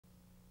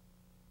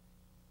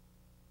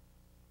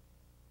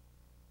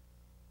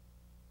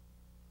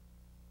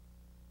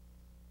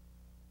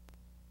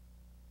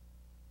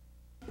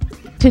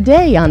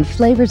Today on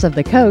Flavors of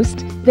the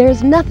Coast,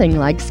 there's nothing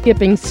like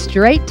skipping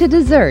straight to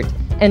dessert,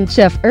 and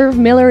Chef Irv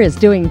Miller is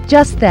doing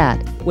just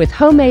that with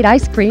homemade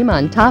ice cream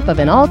on top of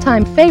an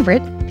all-time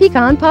favorite,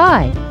 pecan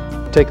pie.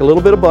 Take a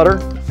little bit of butter,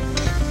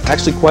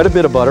 actually quite a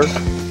bit of butter,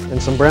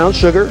 and some brown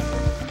sugar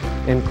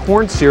and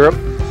corn syrup.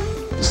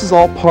 This is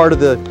all part of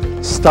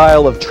the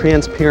style of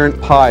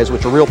transparent pies,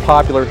 which are real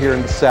popular here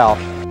in the South.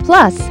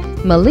 Plus,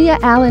 Melia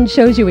Allen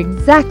shows you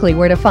exactly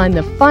where to find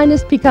the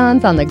finest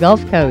pecans on the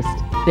Gulf Coast.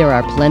 There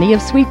are plenty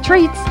of sweet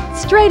treats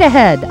straight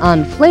ahead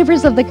on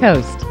Flavors of the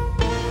Coast.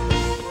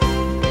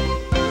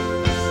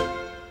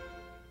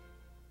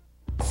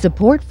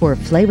 Support for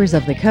Flavors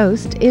of the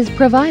Coast is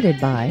provided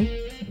by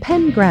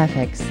Pen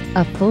Graphics,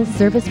 a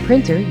full-service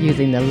printer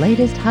using the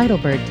latest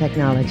Heidelberg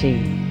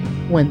technology.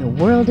 When the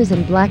world is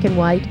in black and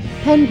white,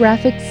 Pen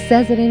Graphics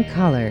says it in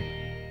color.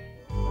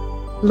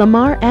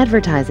 Lamar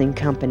Advertising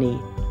Company,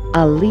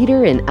 a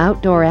leader in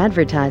outdoor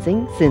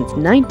advertising since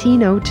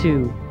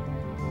 1902.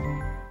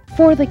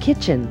 For the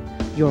Kitchen,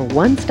 your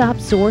one-stop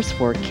source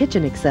for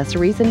kitchen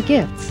accessories and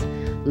gifts,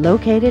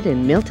 located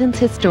in Milton's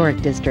Historic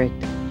District.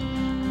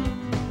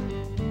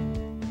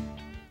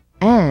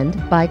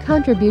 And by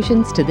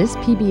contributions to this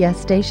PBS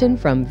station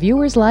from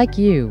viewers like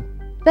you.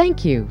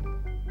 Thank you.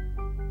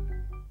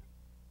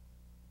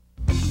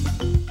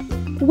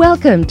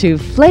 Welcome to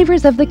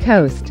Flavors of the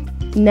Coast.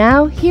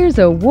 Now, here's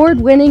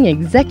award-winning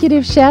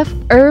executive chef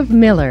Irv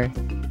Miller.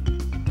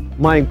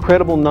 My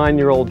incredible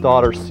 9-year-old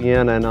daughter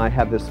Sienna and I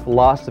have this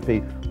philosophy: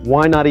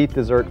 why not eat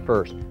dessert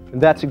first?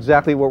 And that's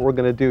exactly what we're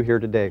going to do here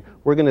today.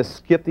 We're going to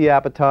skip the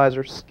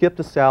appetizer, skip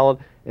the salad,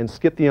 and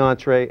skip the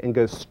entree and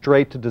go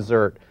straight to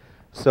dessert.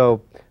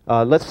 So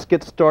let's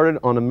get started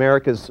on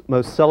America's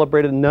most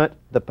celebrated nut,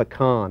 the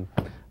pecan.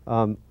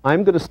 I'm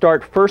going to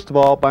start first of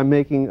all by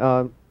making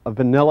a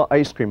vanilla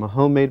ice cream, a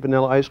homemade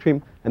vanilla ice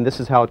cream, and this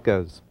is how it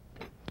goes.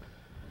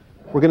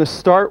 We're going to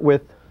start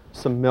with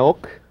some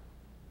milk.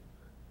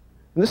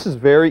 And this is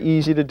very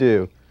easy to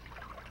do.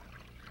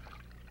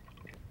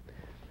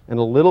 And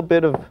a little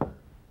bit of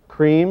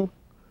cream,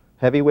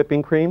 heavy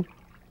whipping cream.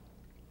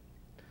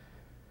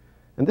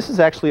 And this is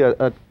actually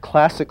a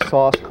classic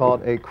sauce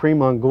called a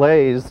crème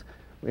anglaise,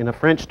 in a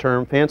French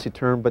term, fancy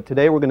term, but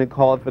today we're going to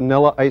call it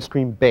vanilla ice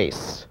cream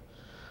base.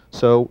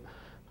 So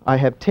I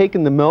have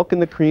taken the milk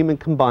and the cream and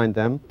combined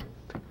them.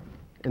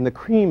 And the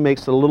cream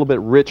makes it a little bit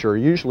richer.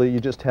 Usually you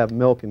just have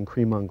milk and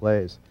crème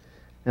anglaise.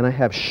 And I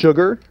have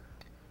sugar.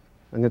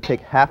 I'm going to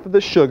take half of the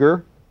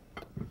sugar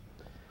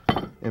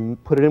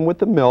and put it in with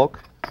the milk,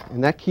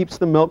 and that keeps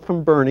the milk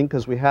from burning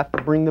because we have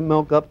to bring the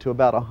milk up to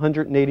about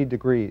 180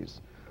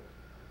 degrees.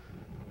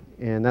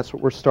 And that's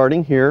what we're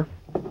starting here.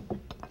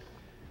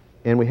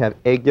 And we have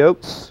egg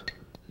yolks.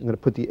 I'm going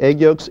to put the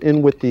egg yolks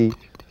in with the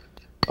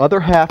other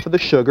half of the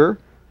sugar.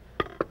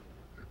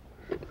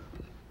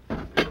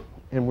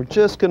 And we're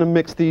just going to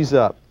mix these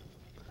up.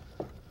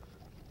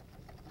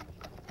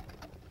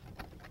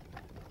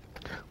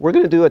 We're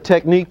going to do a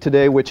technique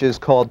today which is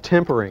called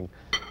tempering,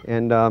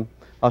 and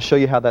I'll show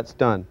you how that's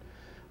done.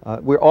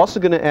 We're also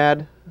going to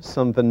add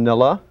some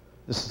vanilla.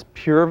 This is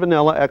pure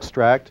vanilla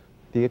extract,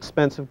 the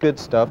expensive good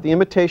stuff. The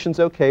imitation's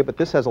okay, but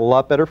this has a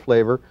lot better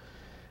flavor.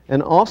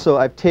 And also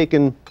I've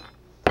taken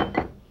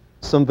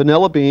some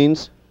vanilla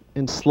beans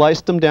and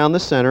sliced them down the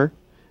center,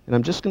 and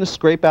I'm just going to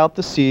scrape out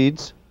the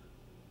seeds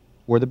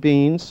or the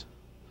beans,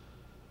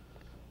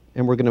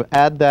 and we're going to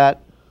add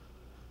that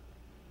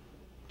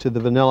to the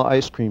vanilla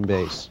ice cream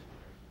base.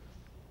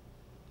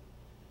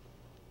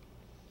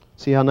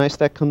 See how nice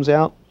that comes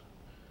out?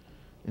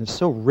 And it's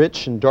so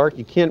rich and dark,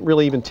 you can't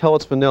really even tell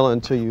it's vanilla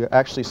until you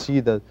actually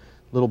see the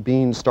little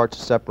beans start to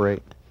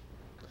separate.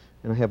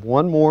 And I have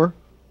one more.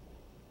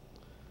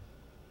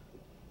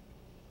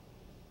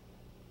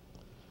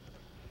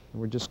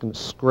 And we're just going to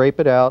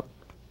scrape it out.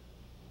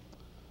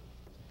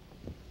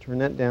 Turn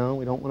that down.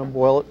 We don't want to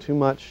boil it too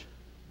much.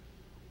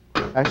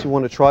 Actually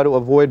want to try to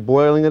avoid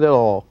boiling it at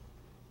all.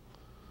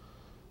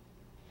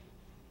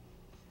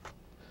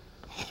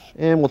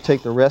 And we'll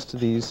take the rest of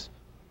these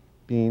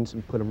beans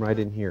and put them right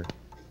in here.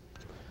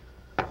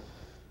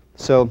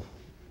 So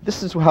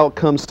this is how it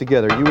comes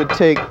together. You would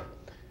take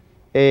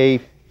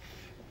a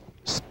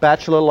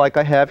spatula like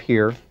I have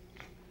here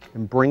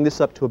and bring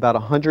this up to about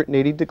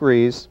 180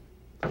 degrees.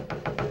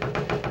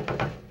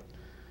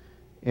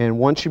 And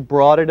once you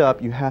brought it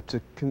up, you have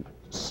to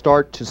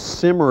start to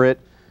simmer it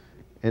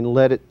and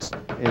let it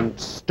and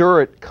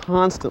stir it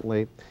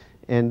constantly.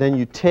 And then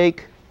you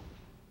take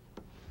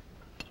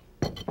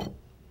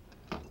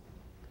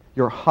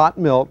your hot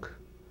milk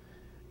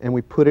and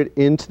we put it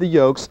into the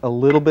yolks a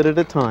little bit at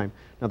a time.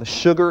 Now the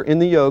sugar in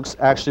the yolks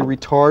actually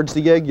retards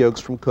the egg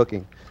yolks from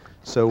cooking.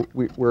 So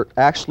we're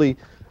actually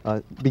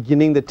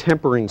beginning the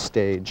tempering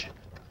stage.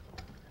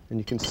 And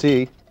you can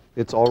see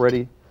it's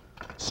already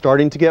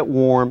starting to get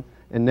warm.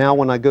 And now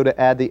when I go to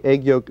add the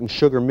egg yolk and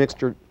sugar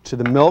mixture to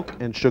the milk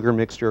and sugar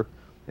mixture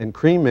and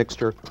cream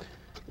mixture,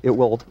 it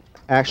will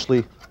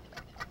actually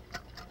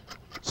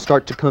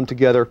start to come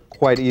together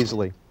quite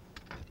easily.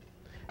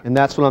 And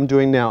that's what I'm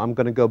doing now. I'm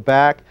going to go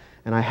back,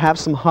 and I have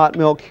some hot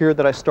milk here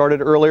that I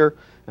started earlier,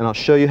 and I'll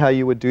show you how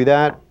you would do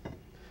that.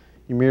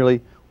 You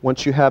merely,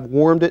 once you have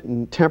warmed it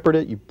and tempered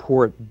it, you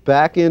pour it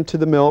back into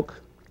the milk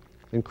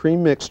and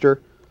cream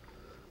mixture,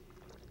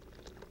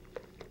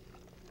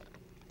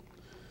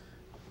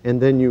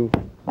 and then you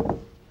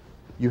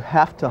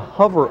have to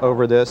hover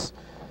over this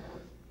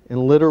and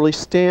literally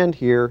stand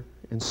here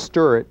and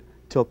stir it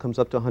till it comes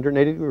up to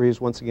 180 degrees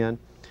once again,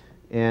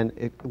 and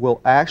it will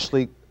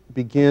actually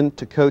begin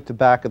to coat the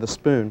back of the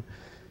spoon.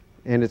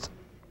 And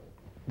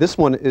this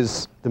one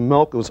is, the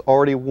milk was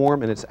already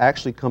warm and it's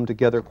actually come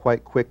together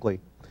quite quickly.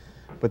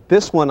 But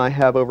this one I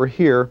have over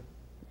here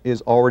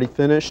is already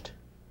finished.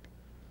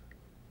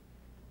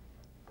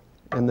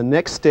 And the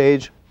next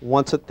stage,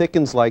 once it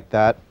thickens like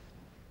that,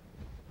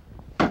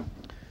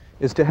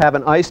 is to have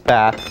an ice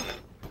bath.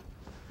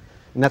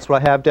 And that's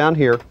what I have down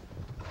here.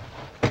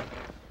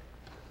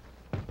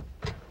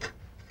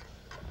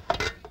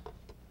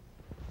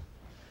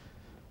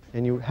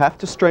 And you have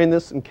to strain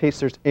this in case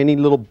there's any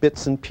little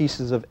bits and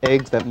pieces of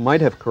eggs that might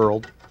have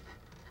curled.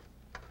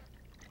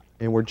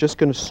 And we're just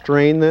going to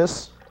strain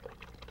this.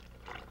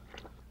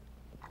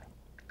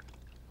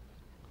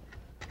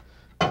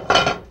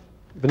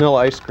 Vanilla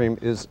ice cream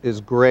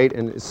is great,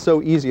 and it's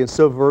so easy and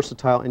so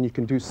versatile, and you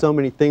can do so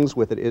many things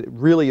with it. It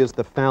really is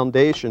the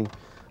foundation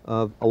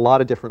of a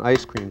lot of different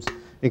ice creams,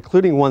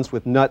 including ones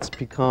with nuts,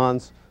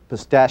 pecans,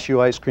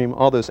 pistachio ice cream,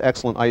 all those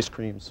excellent ice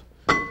creams.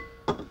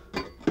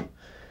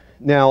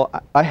 Now,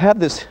 I have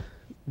this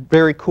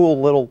very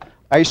cool little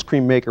ice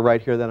cream maker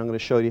right here that I'm going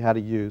to show you how to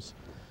use.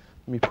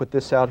 Let me put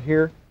this out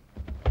here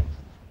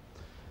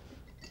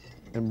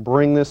and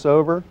bring this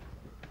over.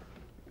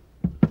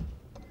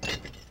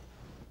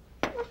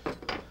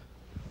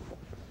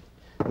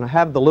 And I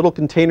have the little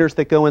containers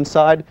that go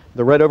inside.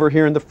 They're right over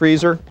here in the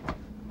freezer.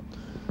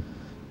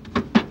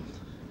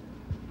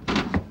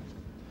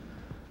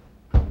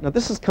 Now,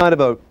 this is kind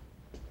of a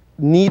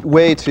neat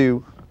way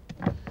to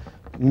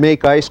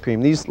make ice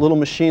cream. These little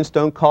machines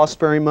don't cost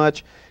very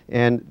much,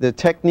 and the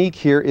technique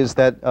here is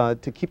that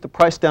to keep the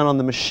price down on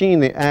the machine,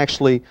 they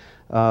actually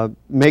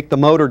make the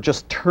motor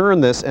just turn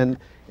this, and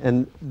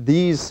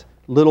these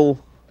little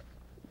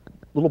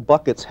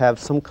buckets have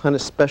some kind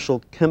of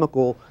special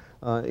chemical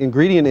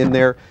ingredient in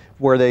there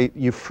where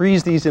you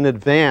freeze these in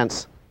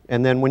advance,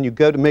 and then when you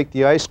go to make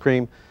the ice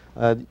cream,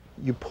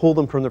 you pull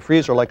them from the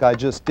freezer like I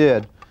just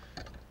did,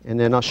 and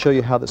then I'll show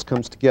you how this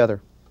comes together.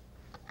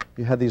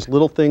 You have these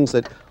little things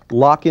that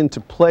lock into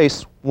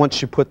place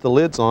once you put the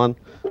lids on,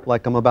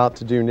 like I'm about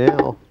to do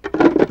now.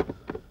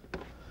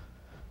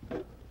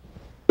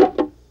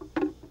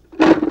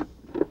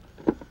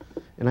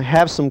 And I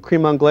have some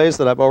creme anglaise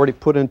that I've already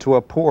put into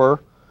a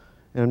pour,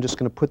 and I'm just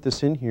going to put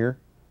this in here.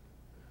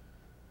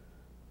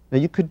 Now,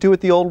 you could do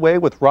it the old way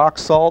with rock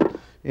salt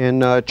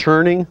and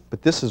churning,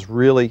 but this is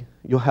really,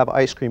 you'll have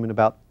ice cream in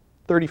about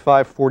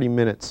 35-40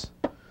 minutes.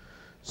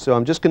 So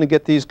I'm just going to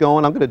get these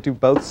going. I'm going to do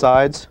both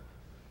sides.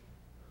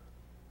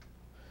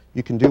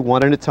 You can do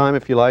one at a time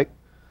if you like.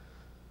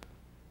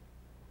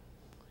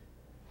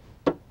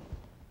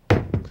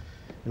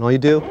 And all you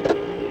do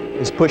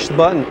is push the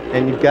button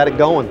and you've got it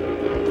going.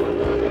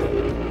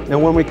 Now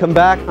when we come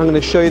back, I'm going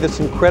to show you this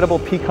incredible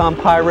pecan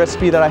pie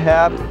recipe that I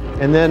have,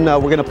 and then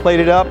we're going to plate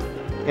it up,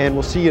 and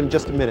we'll see you in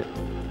just a minute.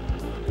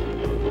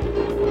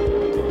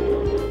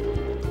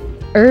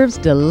 Irv's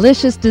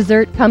delicious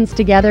dessert comes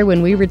together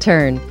when we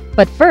return.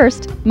 But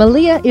first,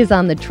 Melia is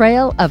on the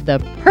trail of the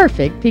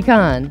perfect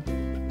pecan.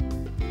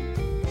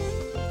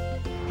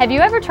 Have you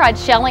ever tried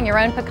shelling your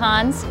own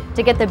pecans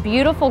to get the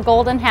beautiful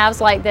golden halves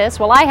like this?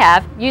 Well, I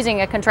have,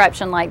 using a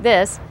contraption like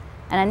this,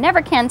 and I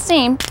never can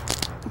seem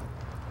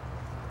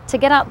to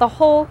get out the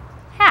whole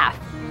half.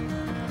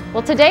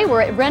 Well, today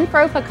we're at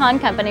Renfro Pecan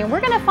Company, and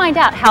we're going to find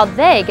out how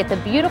they get the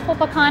beautiful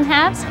pecan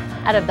halves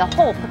out of the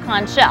whole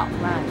pecan shell.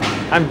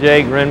 I'm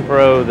Jake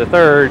Renfro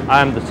III.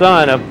 I'm the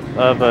son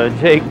of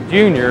Jake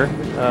Jr.,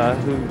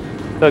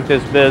 who took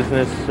this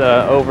business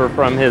over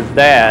from his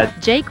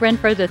dad. Jake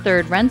Renfro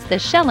III runs the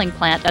shelling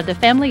plant of the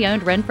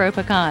family-owned Renfro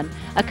Pecan,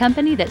 a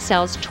company that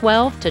sells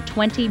 12 to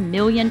 20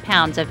 million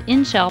pounds of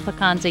in-shell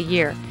pecans a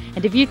year.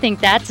 And if you think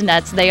that's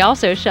nuts, they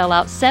also shell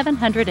out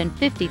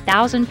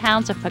 750,000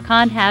 pounds of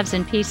pecan halves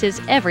and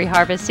pieces every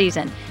harvest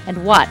season.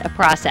 And what a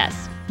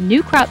process!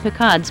 New crop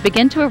pecans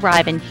begin to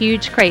arrive in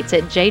huge crates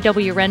at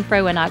J.W.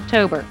 Renfro in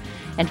October.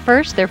 And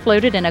first, they're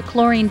floated in a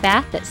chlorine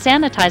bath that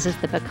sanitizes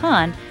the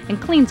pecan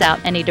and cleans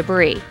out any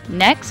debris.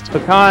 Next,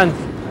 Pecans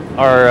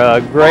are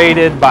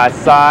graded by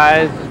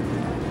size,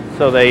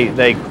 so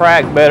they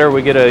crack better.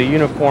 We get a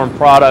uniform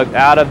product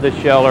out of the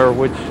sheller,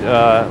 which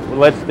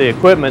lets the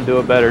equipment do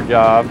a better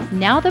job.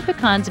 now the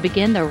pecans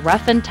begin their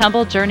rough and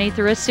tumble journey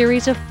through a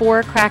series of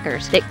 4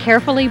 crackers that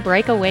carefully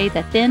break away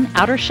the thin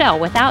outer shell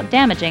without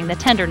damaging the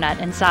tender nut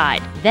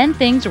inside. Then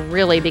things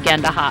really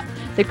begin to hop.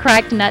 The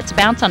cracked nuts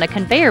bounce on a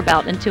conveyor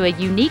belt into a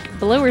unique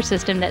blower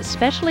system that's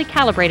specially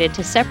calibrated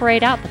to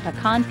separate out the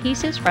pecan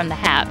pieces from the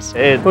halves.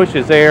 It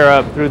pushes air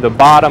up through the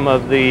bottom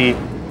of the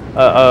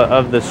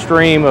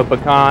stream of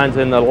pecans,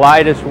 and the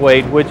lightest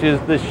weight, which is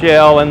the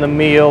shell and the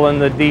meal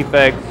and the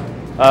defects,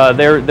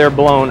 they're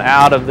blown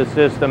out of the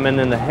system, and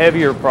then the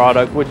heavier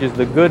product, which is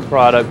the good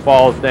product,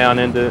 falls down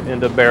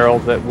into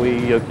barrels that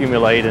we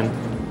accumulate and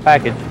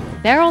package.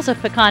 Barrels of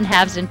pecan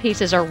halves and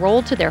pieces are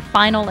rolled to their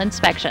final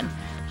inspection.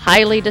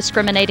 Highly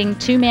discriminating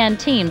two-man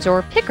teams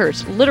or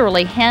pickers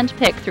literally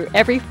hand-pick through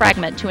every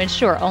fragment to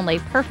ensure only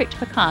perfect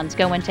pecans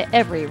go into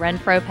every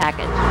Renfro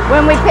package.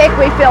 When we pick,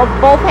 we fill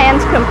both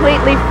hands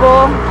completely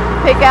full,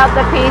 pick out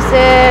the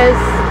pieces.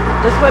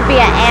 This would be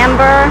an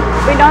amber.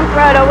 We don't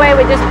throw it away,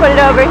 we just put it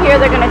over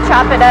here. They're going to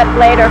chop it up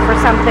later for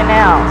something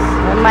else.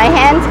 When my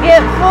hands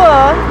get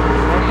full,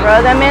 I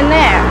throw them in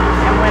there.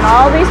 And when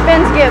all these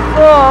bins get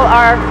full,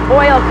 our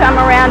boy will come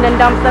around and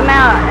dump them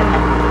out.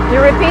 And you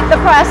repeat the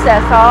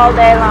process all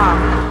day long.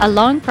 A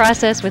long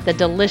process with a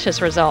delicious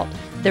result.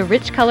 The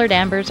rich colored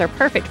ambers are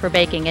perfect for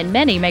baking, and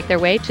many make their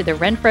way to the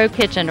Renfro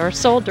kitchen or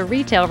sold to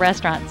retail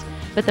restaurants.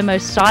 But the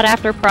most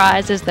sought-after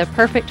prize is the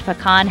perfect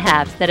pecan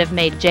halves that have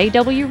made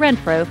J.W.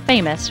 Renfro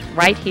famous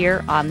right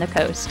here on the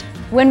coast.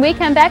 When we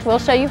come back, we'll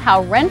show you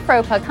how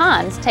Renfro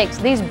Pecans takes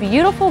these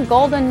beautiful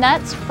golden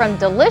nuts from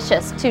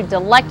delicious to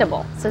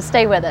delectable. So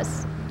stay with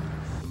us.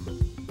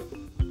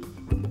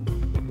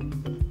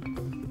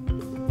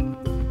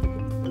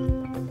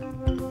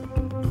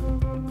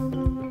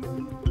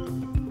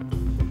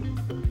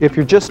 If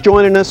you're just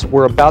joining us,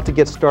 we're about to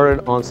get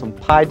started on some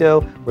pie dough.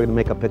 We're going to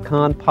make a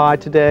pecan pie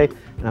today,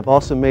 and I've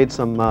also made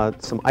some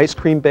ice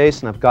cream base,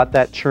 and I've got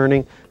that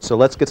churning. So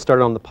let's get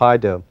started on the pie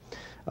dough.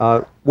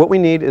 What we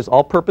need is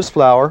all-purpose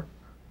flour,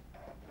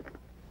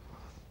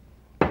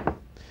 and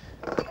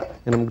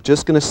I'm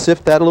just going to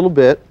sift that a little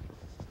bit.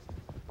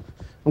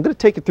 I'm going to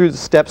take you through the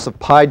steps of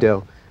pie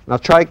dough, and I'll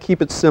try to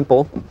keep it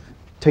simple.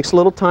 It takes a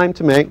little time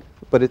to make,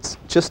 but it's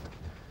just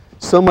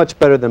so much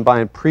better than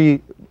buying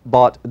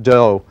pre-bought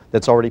dough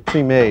that's already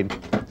pre-made.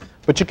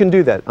 But you can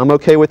do that. I'm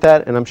okay with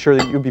that, and I'm sure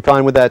that you'll be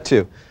fine with that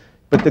too.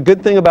 But the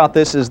good thing about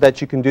this is that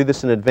you can do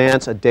this in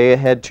advance, a day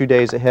ahead, 2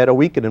 days ahead, a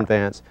week in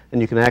advance, and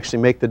you can actually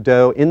make the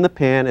dough in the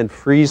pan and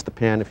freeze the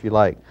pan if you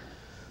like.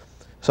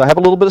 So I have a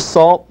little bit of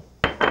salt,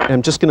 and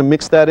I'm just going to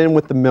mix that in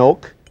with the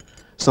milk.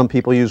 Some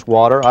people use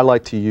water. I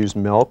like to use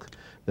milk.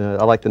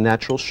 I like the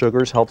natural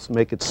sugars, helps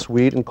make it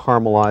sweet and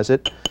caramelize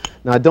it.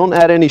 Now I don't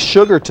add any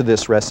sugar to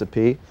this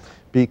recipe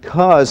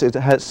because it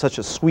has such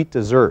a sweet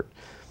dessert.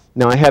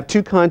 Now I have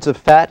two kinds of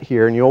fat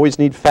here, and you always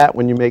need fat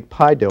when you make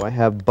pie dough. I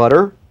have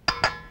butter,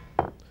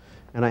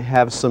 and I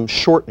have some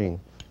shortening.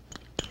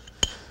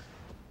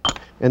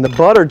 And the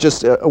butter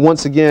just,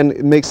 once again,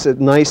 it makes it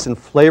nice and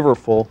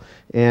flavorful,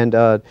 and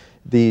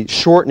the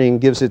shortening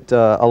gives it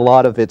a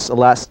lot of its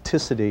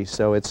elasticity,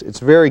 so it's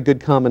a very good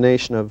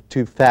combination of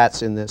two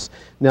fats in this.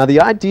 Now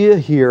the idea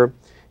here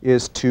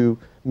is to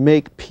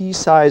make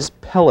pea-sized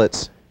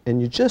pellets,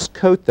 and you just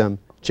coat them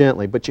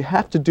gently, but you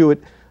have to do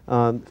it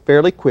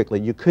fairly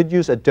quickly. You could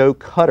use a dough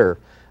cutter.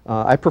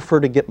 I prefer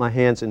to get my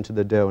hands into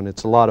the dough, and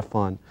it's a lot of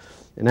fun.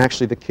 And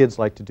actually the kids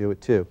like to do it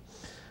too.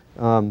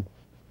 One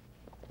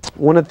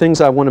of the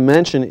things I want to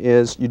mention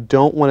is you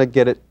don't want to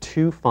get it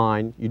too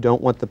fine. You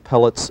don't want the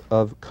pellets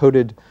of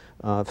coated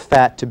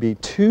fat to be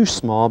too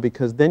small,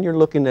 because then you're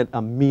looking at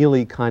a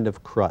mealy kind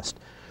of crust.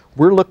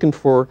 We're looking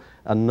for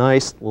a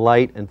nice,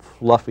 light, and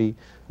fluffy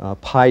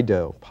pie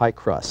dough, pie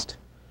crust.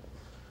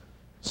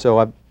 So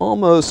I've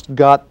almost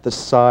got the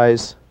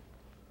size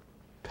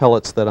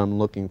pellets that I'm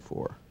looking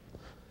for.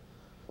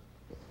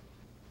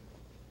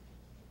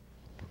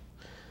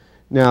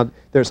 Now,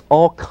 there's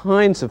all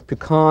kinds of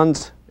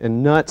pecans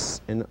and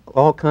nuts and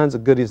all kinds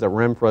of goodies that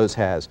Renfro's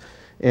has.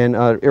 And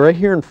right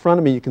here in front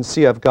of me, you can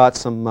see I've got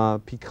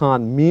some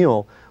pecan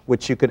meal,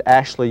 which you could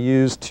actually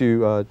use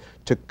to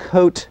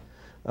coat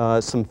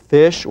some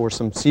fish or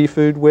some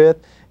seafood with,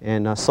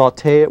 and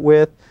saute it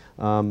with.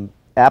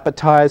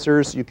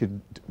 Appetizers, you could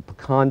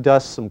pecan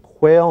dust some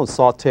quail and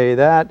saute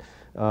that.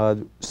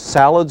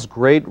 Salads,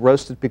 great.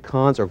 Roasted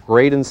pecans are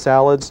great in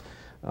salads.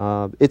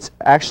 It's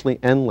actually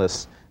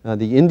endless.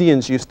 The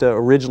Indians used to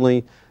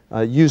originally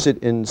use it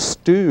in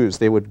stews.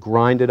 They would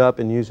grind it up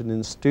and use it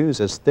in stews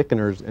as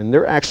thickeners, and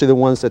they're actually the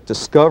ones that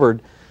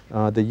discovered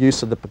the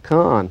use of the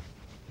pecan.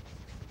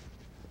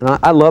 And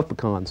I love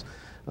pecans.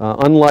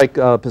 Unlike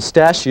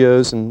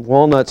pistachios and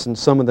walnuts and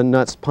some of the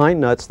nuts, pine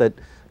nuts that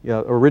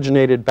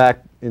originated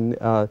back in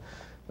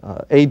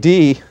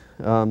AD,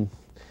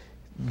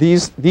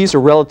 these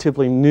are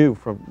relatively new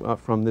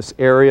from this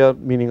area,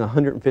 meaning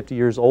 150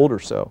 years old or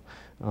so.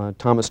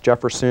 Thomas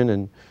Jefferson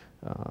and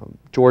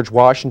George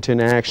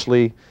Washington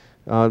actually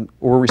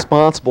were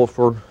responsible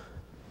for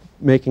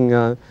making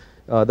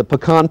the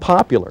pecan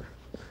popular.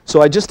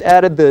 So I just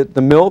added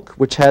the milk,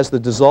 which has the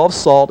dissolved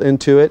salt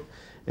into it,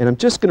 and I'm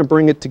just going to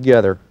bring it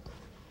together.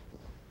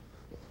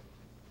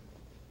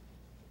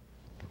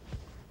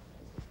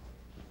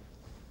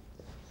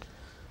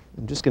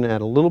 I'm just going to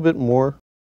add a little bit more.